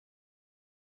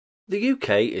The UK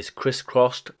is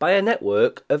crisscrossed by a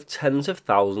network of tens of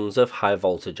thousands of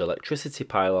high-voltage electricity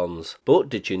pylons, but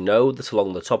did you know that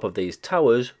along the top of these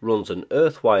towers runs an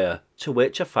earth wire, to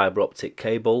which a fibre optic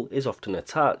cable is often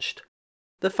attached?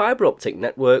 The fibre optic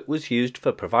network was used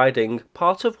for providing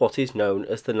part of what is known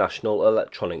as the National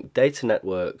Electronic Data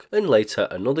Network, and later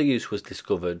another use was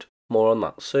discovered. More on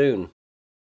that soon.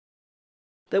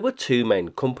 There were two main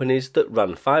companies that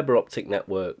ran fibre optic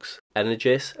networks,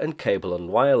 Energous and Cable and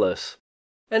Wireless.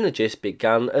 Energous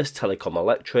began as Telecom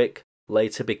Electric,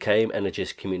 later became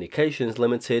Energous Communications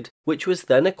Limited, which was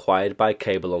then acquired by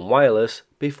Cable and Wireless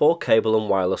before Cable and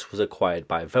Wireless was acquired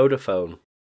by Vodafone.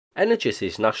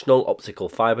 Energous's national optical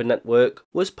fibre network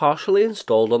was partially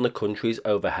installed on the country's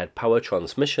overhead power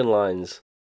transmission lines.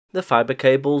 The fibre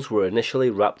cables were initially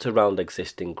wrapped around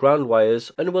existing ground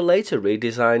wires and were later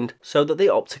redesigned so that the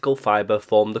optical fibre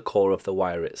formed the core of the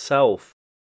wire itself.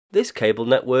 This cable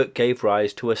network gave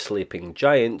rise to a sleeping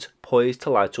giant poised to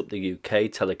light up the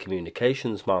UK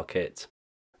telecommunications market.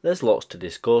 There's lots to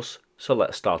discuss, so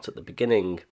let's start at the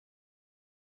beginning.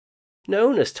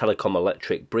 Known as Telecom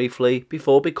Electric briefly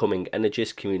before becoming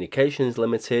Energous Communications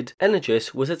Limited,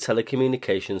 Energous was a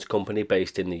telecommunications company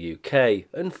based in the UK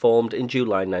and formed in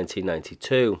July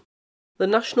 1992. The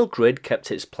National Grid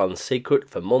kept its plans secret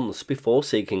for months before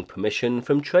seeking permission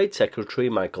from Trade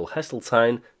Secretary Michael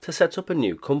Heseltine to set up a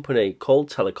new company called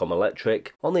Telecom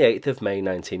Electric on the 8th of May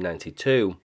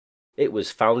 1992. It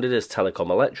was founded as Telecom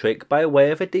Electric by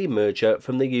way of a demerger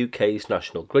from the UK's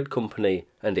National Grid Company,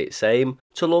 and its aim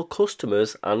to lure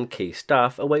customers and key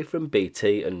staff away from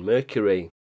BT and Mercury.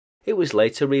 It was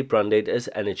later rebranded as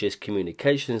Energous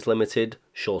Communications Limited,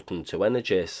 shortened to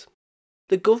Energous.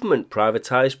 The government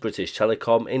privatised British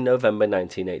Telecom in November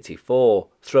 1984,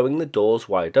 throwing the doors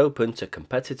wide open to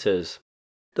competitors.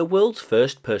 The world's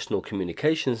first personal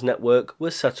communications network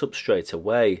was set up straight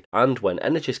away, and when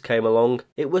Energous came along,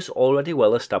 it was already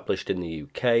well established in the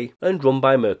UK and run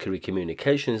by Mercury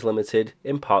Communications Limited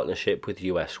in partnership with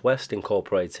US West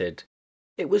Incorporated.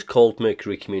 It was called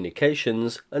Mercury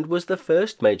Communications and was the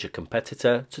first major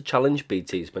competitor to challenge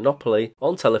BT's monopoly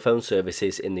on telephone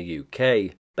services in the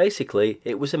UK. Basically,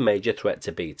 it was a major threat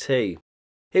to BT.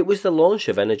 It was the launch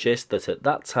of Energous that at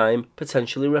that time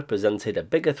potentially represented a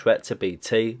bigger threat to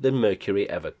BT than Mercury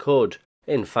ever could.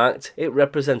 In fact, it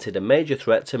represented a major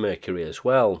threat to Mercury as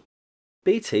well.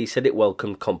 BT said it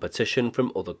welcomed competition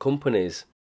from other companies.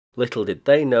 Little did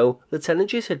they know that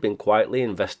Energous had been quietly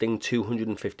investing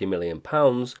 £250 million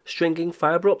stringing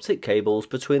fibre optic cables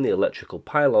between the electrical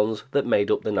pylons that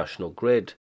made up the national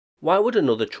grid. Why would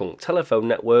another trunk telephone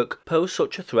network pose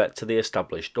such a threat to the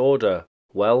established order?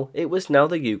 Well, it was now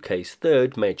the UK's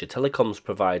third major telecoms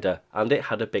provider, and it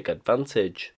had a big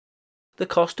advantage. The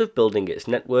cost of building its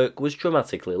network was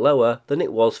dramatically lower than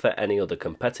it was for any other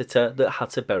competitor that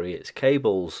had to bury its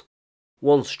cables.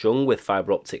 Once strung with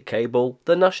fibre optic cable,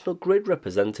 the National Grid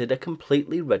represented a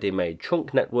completely ready-made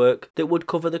trunk network that would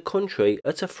cover the country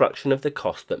at a fraction of the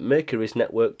cost that Mercury's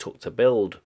network took to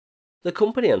build. The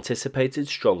company anticipated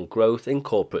strong growth in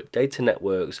corporate data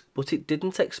networks, but it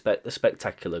didn't expect the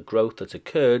spectacular growth that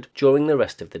occurred during the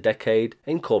rest of the decade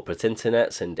in corporate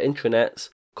internets and intranets,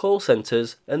 call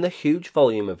centres, and the huge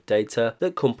volume of data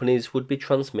that companies would be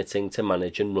transmitting to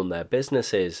manage and run their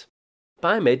businesses.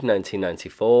 By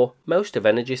mid-1994, most of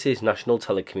Energous's national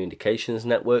telecommunications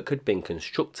network had been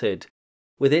constructed.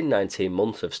 Within 19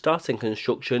 months of starting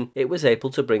construction, it was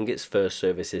able to bring its first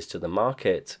services to the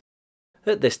market.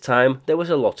 At this time, there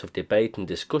was a lot of debate and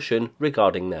discussion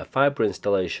regarding their fibre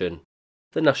installation.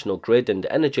 The National Grid and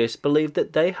Energous believed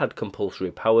that they had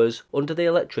compulsory powers under the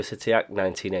Electricity Act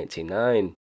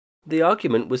 1989. The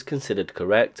argument was considered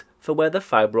correct for where the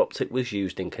fibre optic was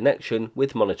used in connection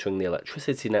with monitoring the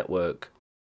electricity network.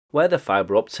 Where the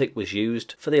fibre optic was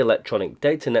used for the electronic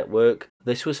data network,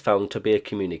 this was found to be a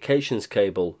communications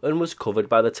cable and was covered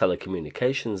by the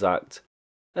Telecommunications Act.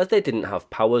 As they didn't have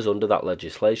powers under that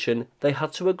legislation, they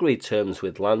had to agree terms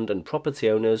with land and property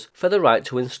owners for the right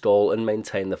to install and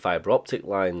maintain the fibre optic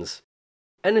lines.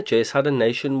 Energous had a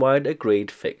nationwide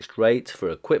agreed fixed rate for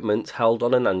equipment held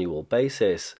on an annual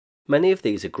basis. Many of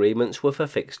these agreements were for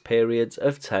fixed periods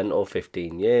of 10 or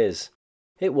 15 years.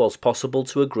 It was possible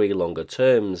to agree longer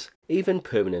terms, even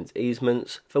permanent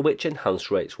easements, for which enhanced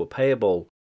rates were payable.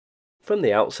 From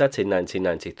the outset in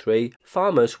 1993,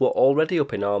 farmers were already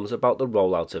up in arms about the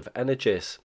rollout of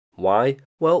Energous. Why?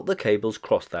 Well, the cables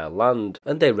crossed their land,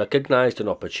 and they recognised an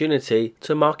opportunity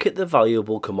to market the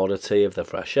valuable commodity of the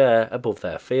fresh air above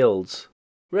their fields.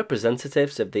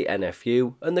 Representatives of the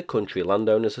NFU and the Country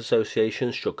Landowners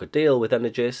Association struck a deal with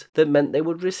Energous that meant they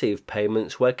would receive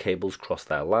payments where cables crossed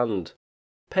their land.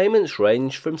 Payments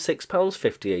ranged from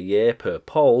 £6.50 a year per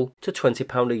pole to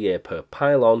 £20 a year per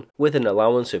pylon, with an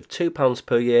allowance of £2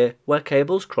 per year where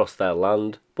cables crossed their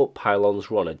land but pylons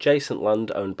were on adjacent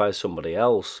land owned by somebody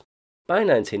else. By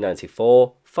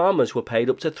 1994, farmers were paid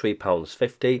up to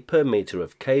 £3.50 per metre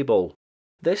of cable.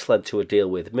 This led to a deal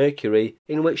with Mercury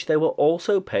in which they were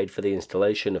also paid for the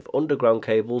installation of underground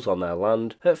cables on their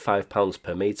land at £5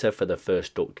 per metre for the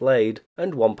first duct laid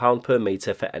and £1 per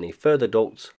metre for any further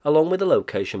ducts, along with a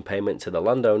location payment to the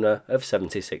landowner of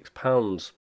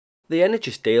 £76. The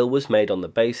Energis deal was made on the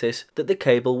basis that the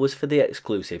cable was for the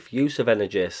exclusive use of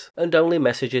Energis, and only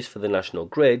messages for the national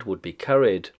grid would be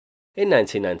carried. In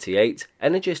 1998,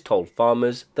 Energis told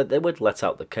farmers that they would let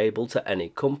out the cable to any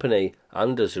company,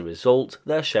 and as a result,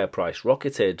 their share price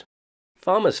rocketed.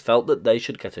 Farmers felt that they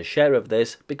should get a share of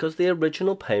this because the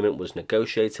original payment was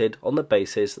negotiated on the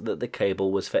basis that the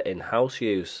cable was for in-house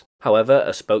use. However,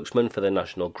 a spokesman for the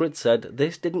National Grid said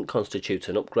this didn't constitute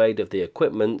an upgrade of the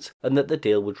equipment and that the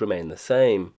deal would remain the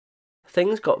same.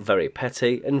 Things got very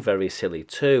petty and very silly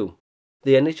too.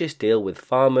 The Energis deal with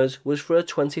farmers was for a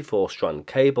 24-strand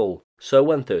cable, so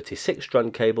when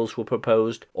 36-strand cables were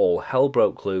proposed, all hell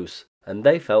broke loose, and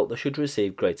they felt they should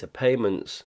receive greater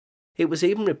payments. It was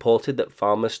even reported that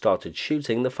farmers started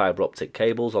shooting the fibre optic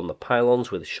cables on the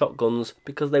pylons with shotguns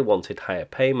because they wanted higher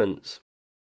payments.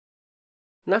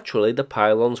 Naturally, the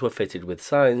pylons were fitted with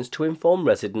signs to inform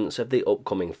residents of the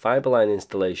upcoming fibre line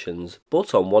installations,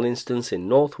 but on one instance in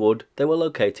Northwood, they were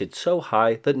located so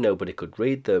high that nobody could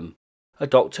read them. A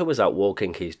doctor was out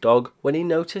walking his dog when he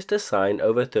noticed a sign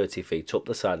over 30 feet up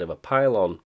the side of a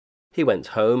pylon. He went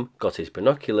home, got his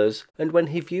binoculars, and when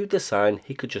he viewed the sign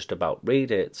he could just about read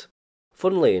it.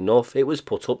 Funnily enough, it was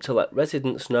put up to let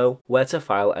residents know where to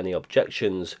file any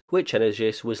objections, which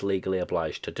Energis was legally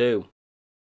obliged to do.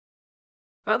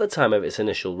 At the time of its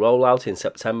initial rollout in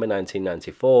September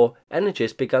 1994,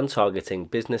 Energis began targeting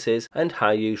businesses and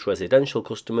high-use residential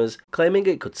customers, claiming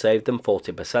it could save them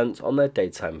 40% on their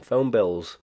daytime phone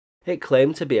bills. It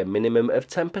claimed to be a minimum of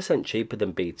 10% cheaper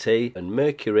than BT and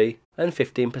Mercury, and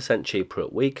 15% cheaper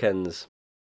at weekends.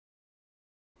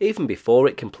 Even before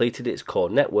it completed its core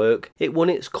network, it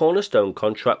won its cornerstone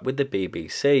contract with the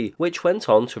BBC, which went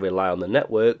on to rely on the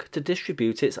network to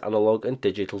distribute its analogue and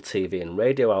digital TV and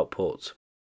radio output.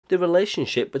 The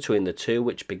relationship between the two,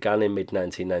 which began in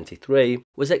mid-1993,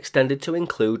 was extended to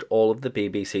include all of the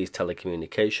BBC's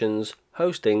telecommunications,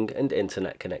 hosting and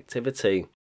internet connectivity.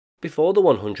 Before the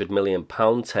 £100 million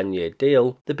 10-year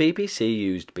deal, the BBC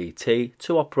used BT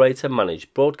to operate a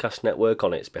managed broadcast network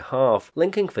on its behalf,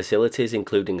 linking facilities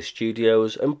including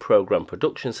studios and programme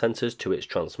production centres to its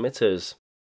transmitters.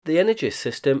 The Energis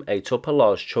system ate up a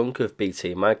large chunk of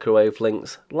BT microwave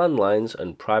links, landlines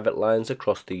and private lines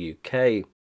across the UK.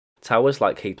 Towers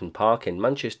like Heaton Park in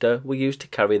Manchester were used to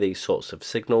carry these sorts of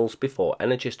signals before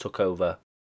Energis took over.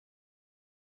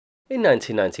 In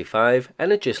 1995,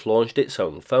 Energis launched its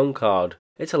own phone card.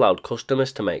 It allowed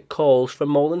customers to make calls from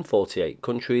more than 48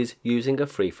 countries using a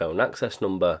free phone access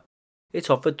number. It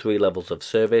offered 3 levels of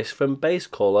service from base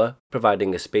caller,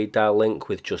 providing a speed dial link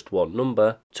with just one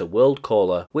number, to world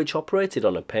caller, which operated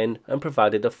on a PIN and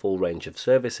provided a full range of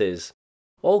services.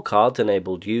 All cards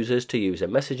enabled users to use a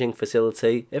messaging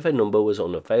facility if a number was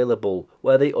unavailable,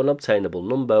 where the unobtainable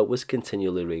number was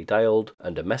continually redialed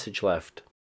and a message left.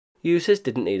 Users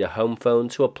didn't need a home phone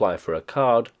to apply for a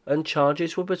card, and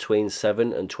charges were between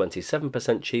 7 and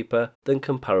 27% cheaper than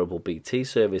comparable BT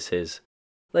services.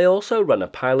 They also ran a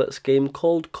pilot scheme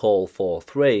called Call for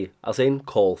Free, as in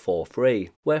call for free,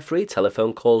 where free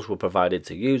telephone calls were provided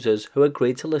to users who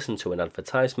agreed to listen to an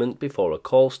advertisement before a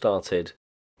call started.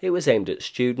 It was aimed at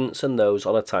students and those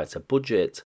on a tighter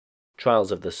budget.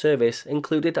 Trials of the service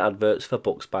included adverts for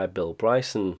books by Bill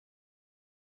Bryson.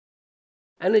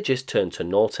 Energis turned to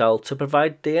Nortel to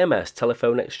provide DMS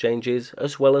telephone exchanges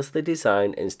as well as the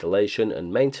design, installation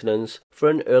and maintenance for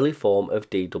an early form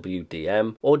of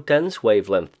DWDM or dense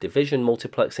wavelength division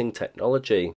multiplexing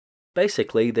technology.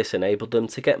 Basically, this enabled them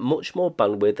to get much more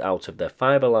bandwidth out of their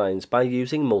fibre lines by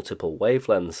using multiple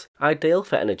wavelengths, ideal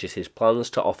for Energis's plans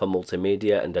to offer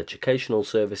multimedia and educational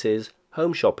services,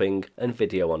 home shopping and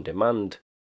video on demand.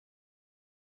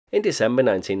 In December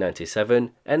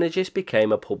 1997, Energis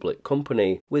became a public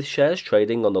company, with shares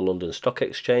trading on the London Stock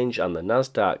Exchange and the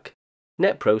Nasdaq.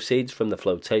 Net proceeds from the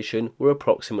flotation were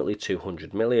approximately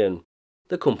 £200 million.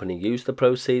 The company used the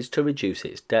proceeds to reduce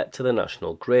its debt to the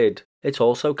national grid. It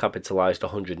also capitalised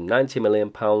 £190 million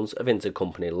of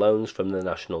intercompany loans from the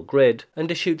national grid and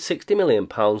issued £60 million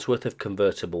worth of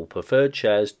convertible preferred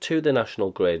shares to the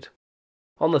national grid.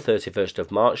 On the 31st of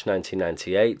March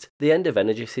 1998, the end of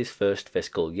Energis's first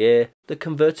fiscal year, the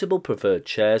convertible preferred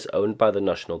shares owned by the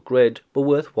National Grid were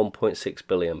worth £1.6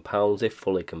 billion if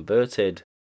fully converted.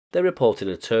 They reported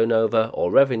a turnover or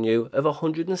revenue of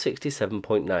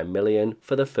 £167.9 million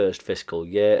for the first fiscal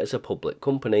year as a public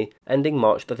company, ending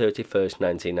March 31st,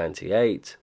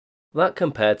 1998. That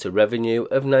compared to revenue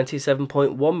of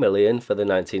 £97.1 million for the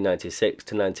 1996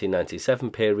 to 1997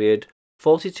 period,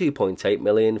 £42.8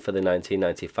 million for the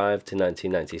 1995 to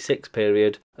 1996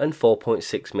 period, and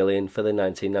 £4.6 million for the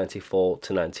 1994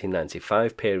 to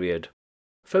 1995 period.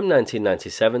 From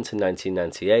 1997 to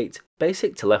 1998,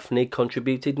 basic telephony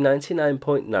contributed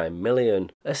 £99.9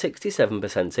 million, a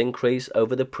 67% increase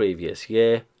over the previous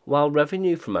year, while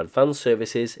revenue from advanced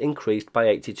services increased by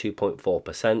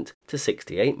 82.4% to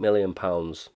 £68 million.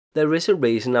 There is a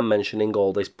reason I'm mentioning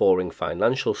all this boring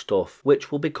financial stuff,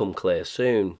 which will become clear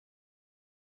soon.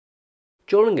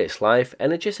 During its life,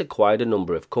 Energis acquired a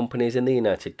number of companies in the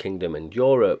United Kingdom and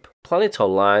Europe, Planet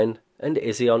Online and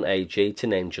Izion AG to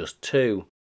name just two.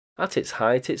 At its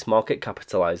height, its market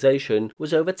capitalisation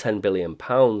was over £10 billion,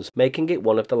 making it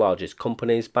one of the largest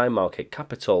companies by market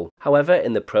capital. However,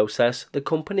 in the process, the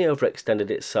company overextended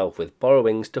itself with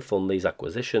borrowings to fund these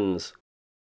acquisitions.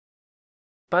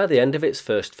 By the end of its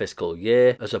first fiscal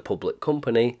year as a public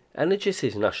company,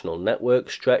 Energis's national network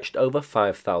stretched over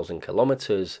 5,000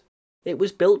 kilometres. It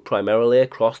was built primarily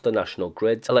across the National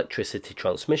Grid's electricity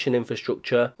transmission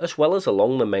infrastructure, as well as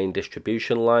along the main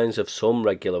distribution lines of some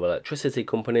regular electricity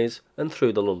companies and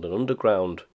through the London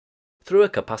Underground. Through a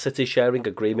capacity sharing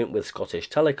agreement with Scottish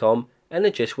Telecom,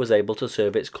 Energis was able to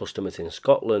serve its customers in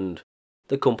Scotland.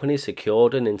 The company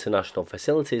secured an international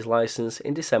facilities licence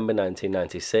in December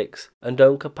 1996 and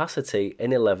owned capacity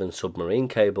in 11 submarine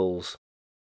cables.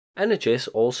 Energis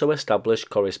also established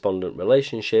correspondent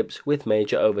relationships with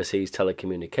major overseas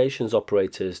telecommunications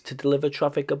operators to deliver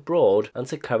traffic abroad and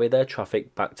to carry their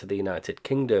traffic back to the United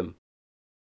Kingdom.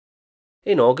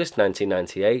 In August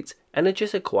 1998,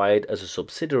 Energis acquired as a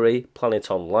subsidiary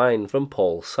Planet Online from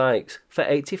Paul Sykes for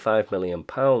 £85 million.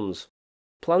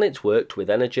 Planet worked with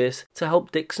Energis to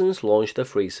help Dixons launch the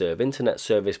FreeServe internet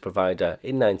service provider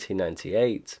in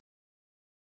 1998.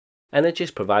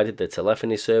 Energis provided the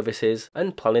telephony services,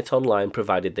 and Planet Online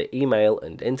provided the email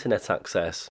and internet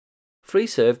access.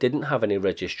 FreeServe didn't have any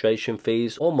registration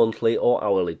fees or monthly or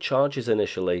hourly charges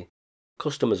initially.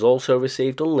 Customers also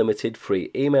received unlimited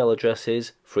free email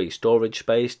addresses, free storage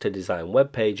space to design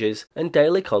web pages, and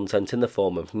daily content in the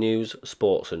form of news,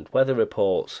 sports and weather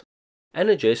reports.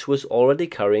 Energis was already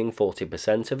carrying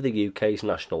 40% of the UK's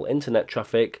national internet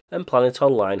traffic, and Planet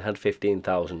Online had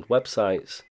 15,000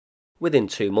 websites. Within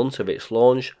 2 months of its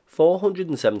launch,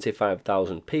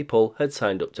 475,000 people had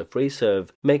signed up to FreeServe,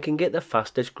 making it the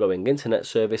fastest growing internet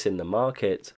service in the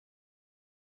market.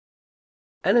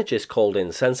 Energis called in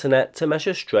Sensornet to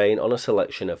measure strain on a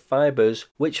selection of fibres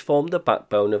which formed the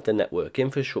backbone of the network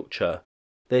infrastructure.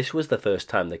 This was the first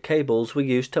time the cables were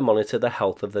used to monitor the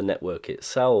health of the network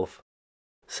itself.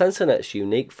 Sensornet's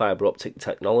unique fibre optic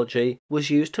technology was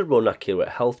used to run accurate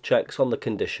health checks on the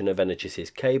condition of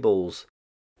Energis's cables.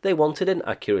 They wanted an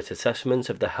accurate assessment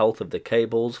of the health of the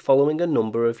cables following a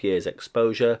number of years'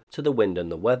 exposure to the wind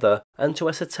and the weather, and to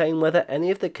ascertain whether any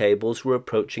of the cables were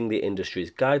approaching the industry's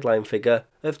guideline figure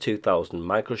of 2000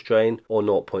 microstrain or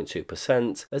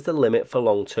 0.2% as the limit for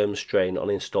long-term strain on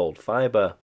installed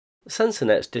fibre.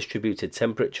 Sensornet's distributed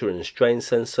temperature and strain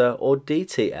sensor or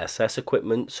DTSS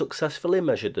equipment successfully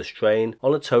measured the strain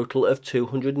on a total of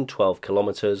 212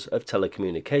 kilometers of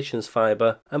telecommunications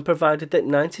fibre and provided that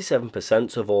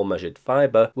 97% of all measured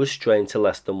fibre was strained to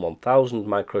less than 1000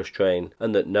 microstrain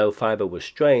and that no fibre was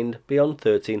strained beyond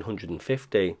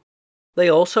 1350. They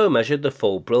also measured the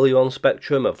full Brillouin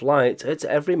spectrum of light at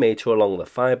every metre along the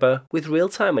fibre, with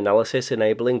real-time analysis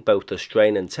enabling both the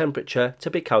strain and temperature to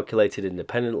be calculated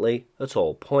independently at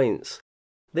all points.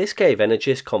 This gave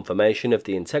Energis confirmation of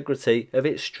the integrity of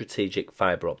its strategic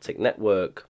fibre optic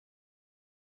network.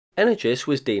 Energis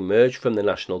was demerged from the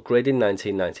National Grid in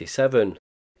 1997.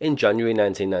 In January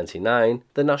 1999,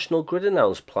 the National Grid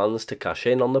announced plans to cash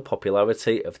in on the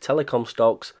popularity of telecom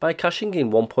stocks by cashing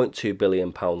in £1.2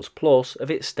 billion plus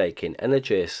of its stake in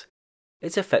Energis.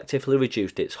 It effectively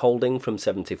reduced its holding from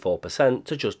 74%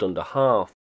 to just under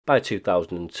half. By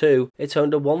 2002, it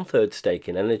owned a one-third stake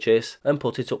in Energis and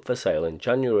put it up for sale in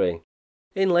January.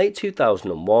 In late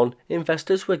 2001,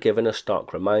 investors were given a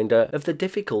stark reminder of the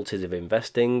difficulties of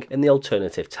investing in the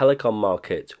alternative telecom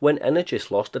market when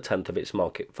Energis lost a tenth of its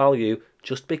market value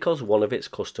just because one of its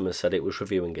customers said it was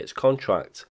reviewing its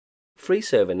contract.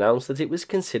 FreeServe announced that it was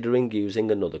considering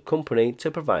using another company to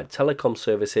provide telecom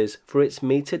services for its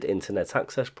metered internet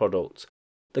access product.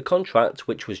 The contract,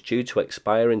 which was due to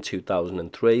expire in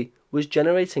 2003, was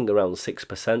generating around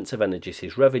 6% of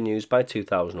Energis's revenues by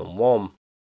 2001.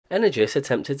 Energis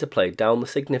attempted to play down the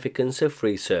significance of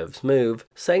FreeServe's move,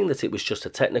 saying that it was just a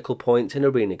technical point in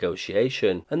a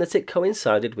renegotiation and that it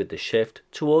coincided with the shift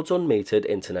towards unmetered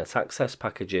internet access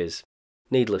packages.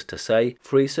 Needless to say,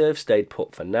 FreeServe stayed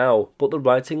put for now, but the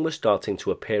writing was starting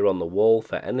to appear on the wall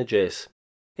for Energis.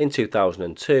 In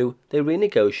 2002, they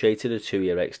renegotiated a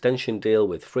 2-year extension deal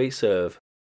with FreeServe.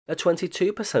 A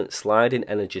 22% slide in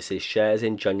Energis's shares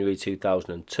in January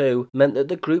 2002 meant that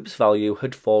the group's value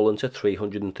had fallen to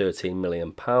 £313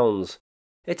 million.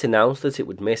 It announced that it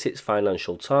would miss its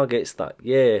financial targets that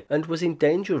year and was in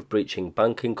danger of breaching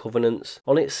banking covenants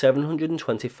on its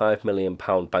 £725 million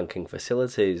banking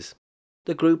facilities.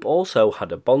 The group also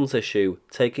had a bonds issue,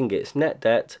 taking its net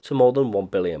debt to more than £1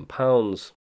 billion.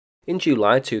 In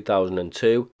July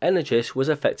 2002, Energis was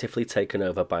effectively taken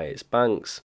over by its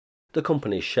banks. The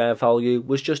company's share value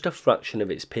was just a fraction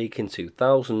of its peak in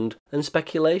 2000, and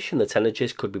speculation that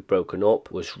Energis could be broken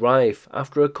up was rife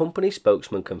after a company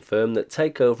spokesman confirmed that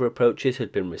takeover approaches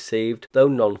had been received, though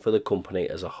none for the company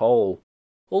as a whole.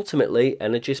 Ultimately,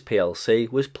 Energis plc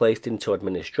was placed into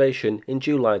administration in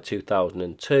July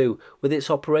 2002, with its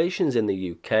operations in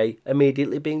the UK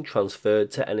immediately being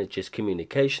transferred to Energis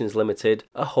Communications Limited,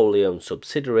 a wholly owned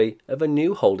subsidiary of a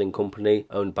new holding company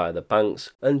owned by the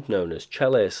banks and known as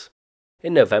Chelis.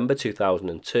 In November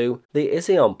 2002, the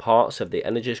Iseon parts of the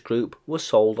Energis group were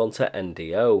sold onto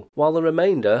NDO, while the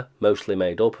remainder, mostly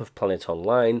made up of Planet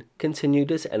Online, continued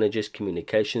as Energis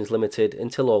Communications Limited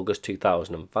until August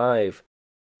 2005.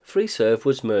 FreeServe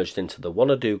was merged into the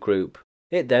Wanadoo Group.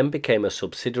 It then became a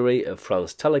subsidiary of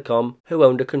France Telecom, who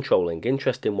owned a controlling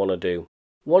interest in Wanadoo.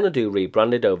 Wanadoo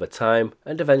rebranded over time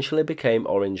and eventually became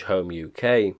Orange Home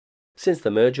UK. Since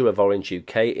the merger of Orange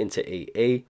UK into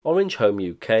EE, Orange Home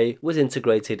UK was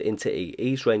integrated into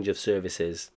EE's range of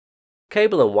services.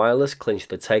 Cable and Wireless clinched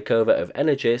the takeover of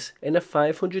Energis in a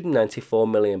 £594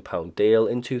 million deal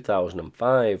in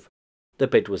 2005. The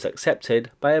bid was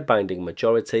accepted by a binding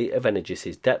majority of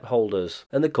Energis's debt holders,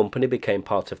 and the company became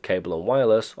part of Cable and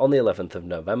Wireless on the 11th of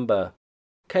November.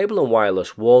 Cable and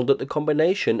Wireless warned that the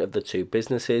combination of the two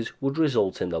businesses would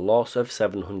result in the loss of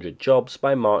 700 jobs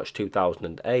by March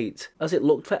 2008, as it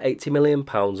looked for £80 million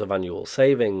of annual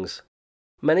savings.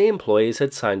 Many employees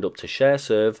had signed up to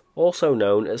ShareServe, also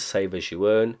known as Save As You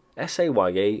Earn,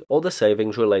 SAYE, or the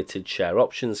Savings-Related Share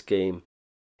Option Scheme.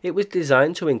 It was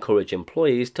designed to encourage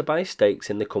employees to buy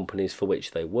stakes in the companies for which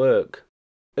they work.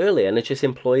 Early Energis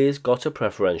employees got a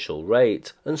preferential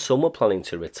rate, and some were planning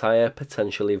to retire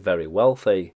potentially very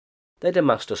wealthy. They'd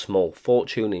amassed a small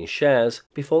fortune in shares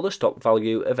before the stock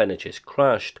value of Energis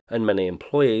crashed, and many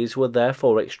employees were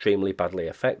therefore extremely badly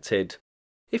affected.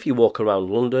 If you walk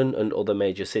around London and other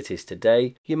major cities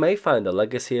today, you may find the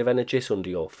legacy of Energis under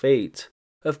your feet.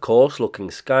 Of course, looking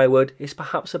skyward is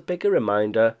perhaps a bigger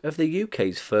reminder of the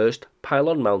UK's first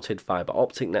pylon-mounted fibre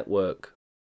optic network.